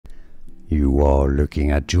You are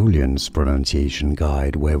looking at Julian's pronunciation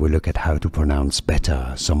guide, where we look at how to pronounce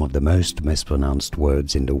better some of the most mispronounced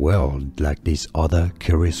words in the world, like this other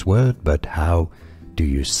curious word. But how do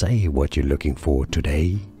you say what you're looking for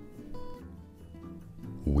today?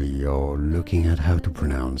 We are looking at how to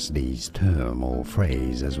pronounce these term or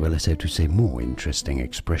phrase, as well as how to say more interesting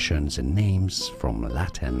expressions and names from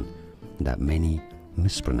Latin that many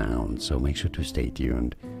mispronounce, so make sure to stay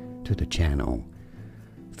tuned to the channel.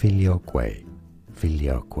 Filioque.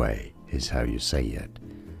 Filioque is how you say it.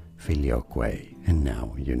 Filioque. And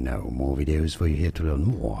now you know more videos for you here to learn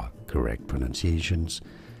more correct pronunciations,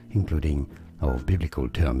 including of biblical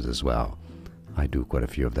terms as well. I do quite a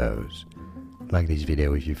few of those. Like this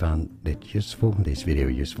video if you found it useful,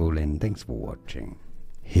 and thanks for watching.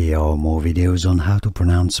 Here are more videos on how to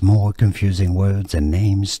pronounce more confusing words and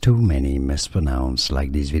names too many mispronounced.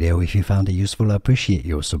 Like this video if you found it useful. I appreciate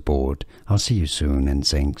your support. I'll see you soon, and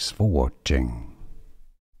thanks for watching.